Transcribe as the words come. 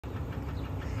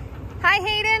Hi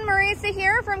Hayden, Marisa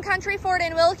here from Country Ford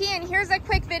in Wilkie, and here's a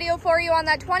quick video for you on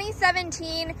that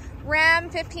 2017 Ram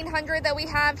 1500 that we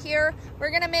have here.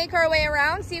 We're going to make our way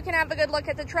around so you can have a good look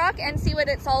at the truck and see what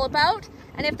it's all about.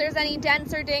 And if there's any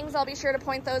dents or dings, I'll be sure to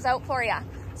point those out for you.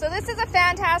 So this is a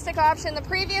fantastic option. The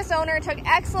previous owner took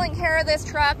excellent care of this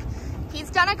truck.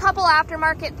 He's done a couple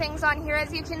aftermarket things on here.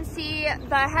 As you can see,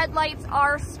 the headlights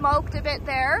are smoked a bit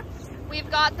there. We've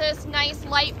got this nice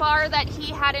light bar that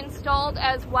he had installed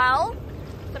as well.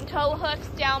 Some tow hooks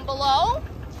down below.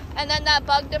 And then that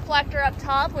bug deflector up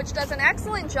top, which does an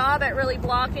excellent job at really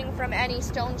blocking from any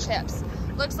stone chips.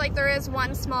 Looks like there is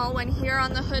one small one here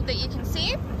on the hood that you can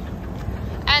see.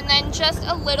 And then just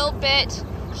a little bit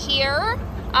here,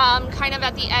 kind of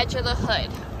at the edge of the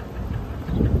hood.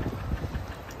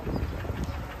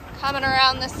 Coming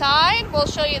around the side, we'll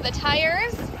show you the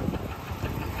tires.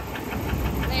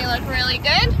 They look really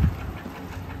good.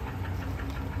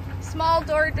 Small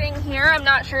door ding here. I'm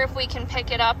not sure if we can pick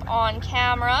it up on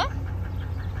camera.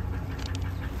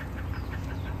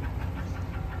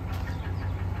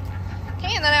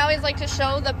 Okay, and then I always like to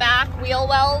show the back wheel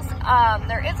wells.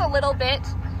 There is a little bit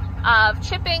of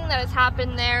chipping that has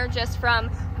happened there just from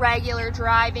regular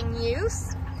driving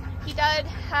use. He did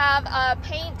have a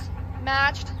paint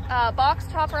matched box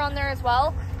topper on there as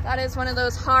well. That is one of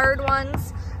those hard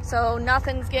ones, so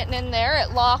nothing's getting in there.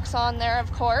 It locks on there,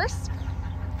 of course.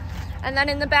 And then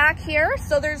in the back here,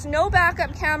 so there's no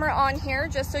backup camera on here,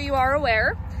 just so you are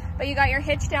aware, but you got your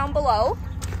hitch down below.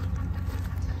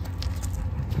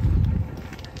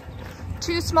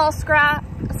 Two small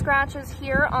scratches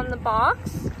here on the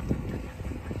box.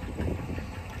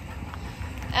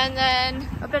 And then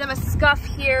a bit of a scuff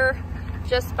here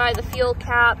just by the fuel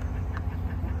cap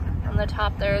on the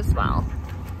top there as well.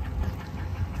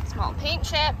 Small paint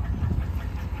chip.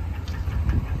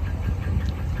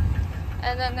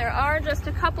 And then there are just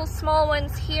a couple small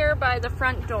ones here by the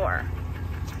front door.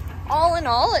 All in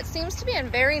all, it seems to be in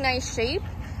very nice shape.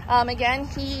 Again,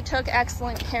 he took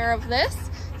excellent care of this.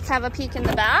 Let's have a peek in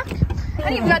the back.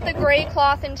 And you've got the gray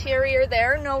cloth interior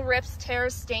there. No rips,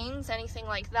 tears, stains, anything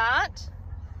like that.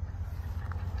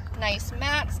 Nice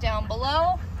mats down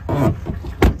below.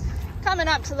 Coming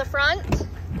up to the front.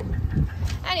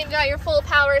 And you've got your full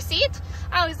power seat.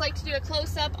 I always like to do a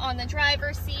close-up on the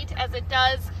driver's seat, as it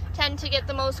does tend to get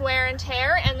the most wear and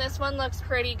tear, and this one looks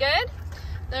pretty good.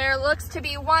 There looks to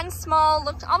be one small,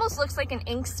 almost looks like an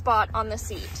ink spot on the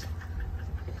seat.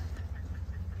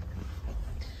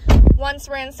 Once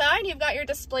we're inside, you've got your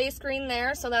display screen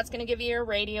there, so that's going to give you your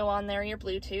radio on there, your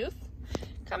Bluetooth.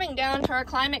 Coming down to our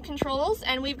climate controls,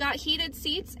 and we've got heated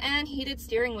seats and heated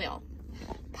steering wheel.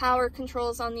 Power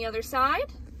controls on the other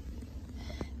side.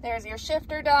 There's your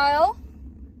shifter dial.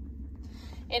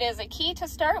 It is a key to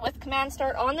start with command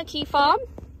start on the key fob.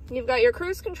 You've got your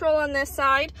cruise control on this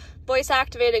side, voice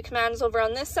activated commands over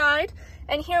on this side.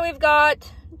 And here we've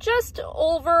got just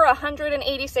over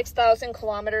 186,000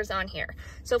 kilometers on here.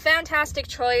 So fantastic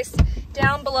choice.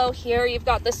 Down below here, you've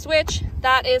got the switch.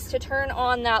 That is to turn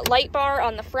on that light bar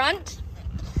on the front.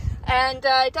 And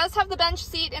it does have the bench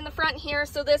seat in the front here.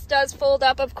 So this does fold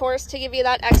up, of course, to give you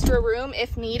that extra room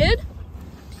if needed.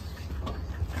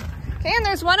 Okay, and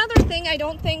there's one other thing I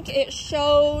don't think it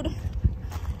showed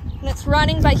when it's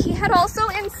running, but he had also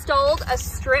installed a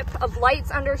strip of lights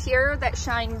under here that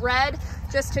shine red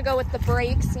just to go with the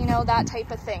brakes, you know, that type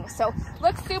of thing. So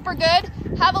looks super good.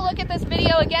 Have a look at this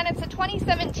video. Again, it's a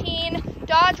 2017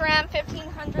 Dodge Ram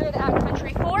 1500 at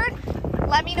Country Ford.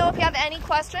 Let me know if you have any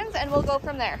questions and we'll go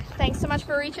from there. Thanks so much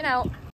for reaching out.